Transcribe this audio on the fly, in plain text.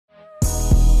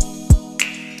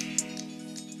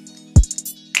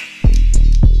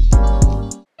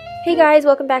Hey guys,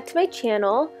 welcome back to my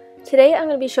channel. Today I'm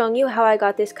going to be showing you how I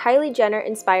got this Kylie Jenner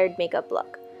inspired makeup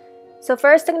look. So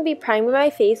first I'm going to be priming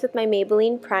my face with my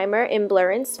Maybelline primer in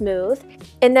Blur and Smooth,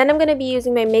 and then I'm going to be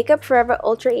using my Makeup Forever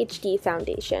Ultra HD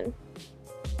foundation.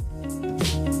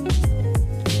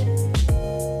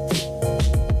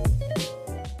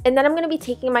 And then I'm going to be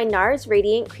taking my Nars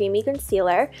Radiant Creamy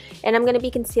Concealer, and I'm going to be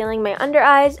concealing my under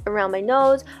eyes, around my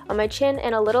nose, on my chin,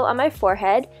 and a little on my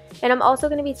forehead. And I'm also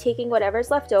going to be taking whatever's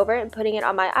left over and putting it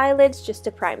on my eyelids just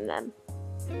to prime them.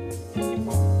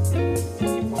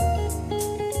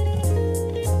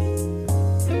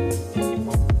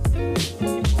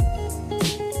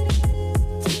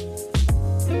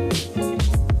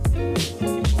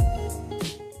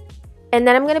 And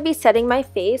then I'm going to be setting my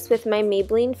face with my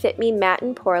Maybelline Fit Me Matte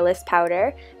and Poreless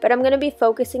powder, but I'm going to be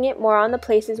focusing it more on the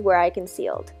places where I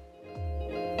concealed.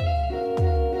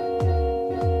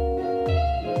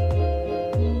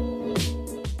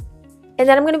 And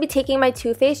then I'm going to be taking my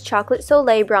Too Faced Chocolate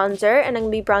Soleil bronzer, and I'm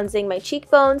going to be bronzing my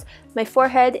cheekbones, my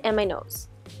forehead, and my nose.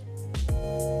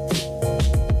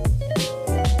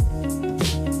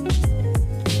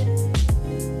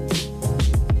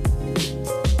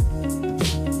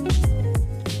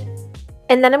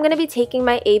 And then I'm going to be taking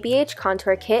my ABH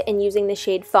contour kit and using the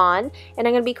shade Fawn, and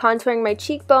I'm going to be contouring my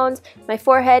cheekbones, my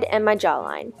forehead, and my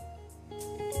jawline.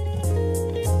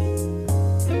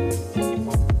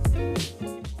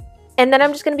 And then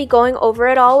I'm just going to be going over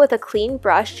it all with a clean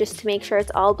brush just to make sure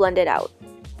it's all blended out.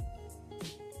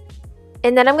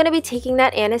 And then I'm going to be taking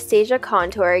that Anastasia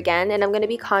contour again, and I'm going to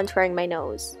be contouring my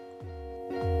nose.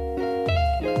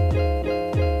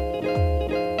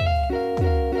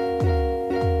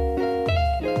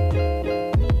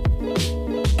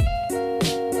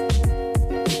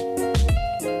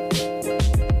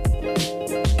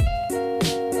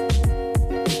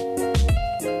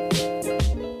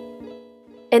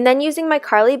 And then using my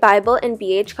Carli Bybel and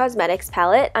BH Cosmetics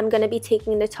palette, I'm going to be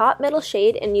taking the top middle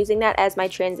shade and using that as my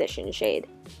transition shade.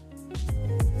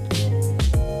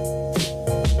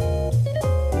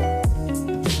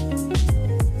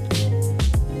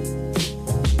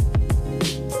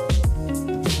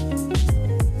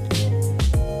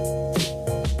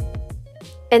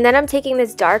 And then I'm taking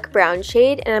this dark brown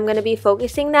shade and I'm going to be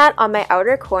focusing that on my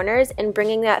outer corners and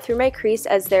bringing that through my crease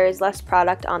as there is less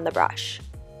product on the brush.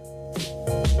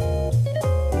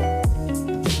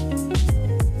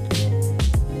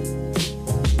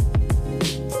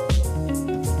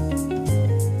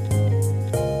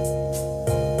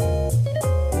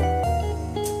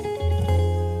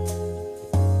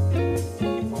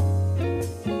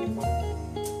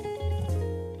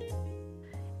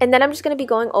 And then I'm just going to be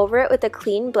going over it with a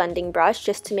clean blending brush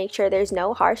just to make sure there's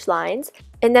no harsh lines.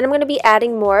 And then I'm going to be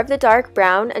adding more of the dark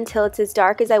brown until it's as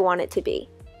dark as I want it to be.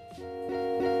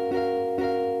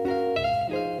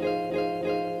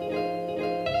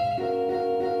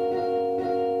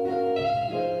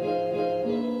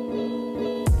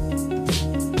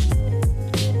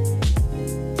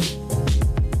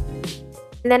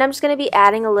 And then I'm just going to be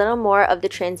adding a little more of the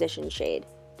transition shade.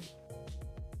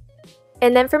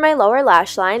 And then for my lower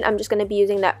lash line, I'm just going to be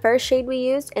using that first shade we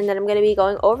used, and then I'm going to be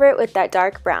going over it with that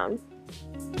dark brown.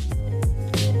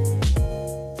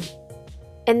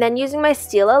 And then using my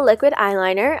Stila liquid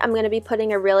eyeliner, I'm going to be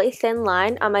putting a really thin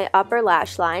line on my upper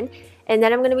lash line, and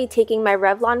then I'm going to be taking my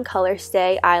Revlon Color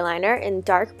Stay eyeliner in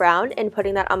dark brown and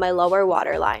putting that on my lower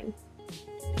waterline.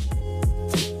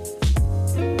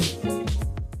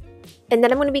 And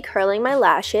then I'm going to be curling my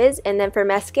lashes, and then for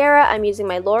mascara, I'm using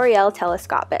my L'Oreal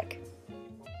Telescopic.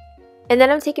 And then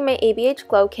I'm taking my ABH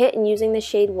Glow Kit and using the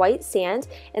shade White Sand,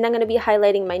 and I'm going to be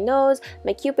highlighting my nose,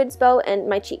 my cupid's bow, and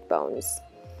my cheekbones.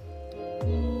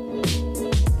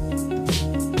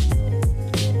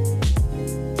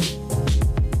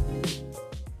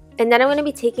 And then I'm going to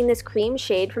be taking this cream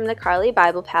shade from the Carli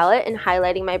Bybel palette and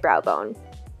highlighting my brow bone.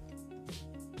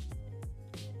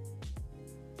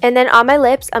 And then on my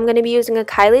lips, I'm going to be using a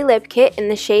Kylie Lip Kit in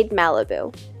the shade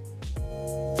Maliboo.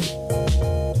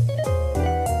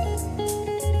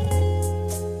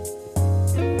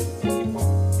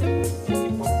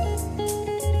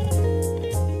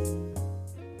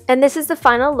 And this is the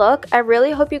final look. I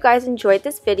really hope you guys enjoyed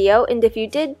this video, and if you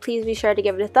did, please be sure to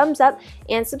give it a thumbs up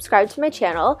and subscribe to my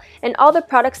channel, and all the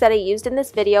products that I used in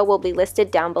this video will be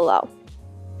listed down below.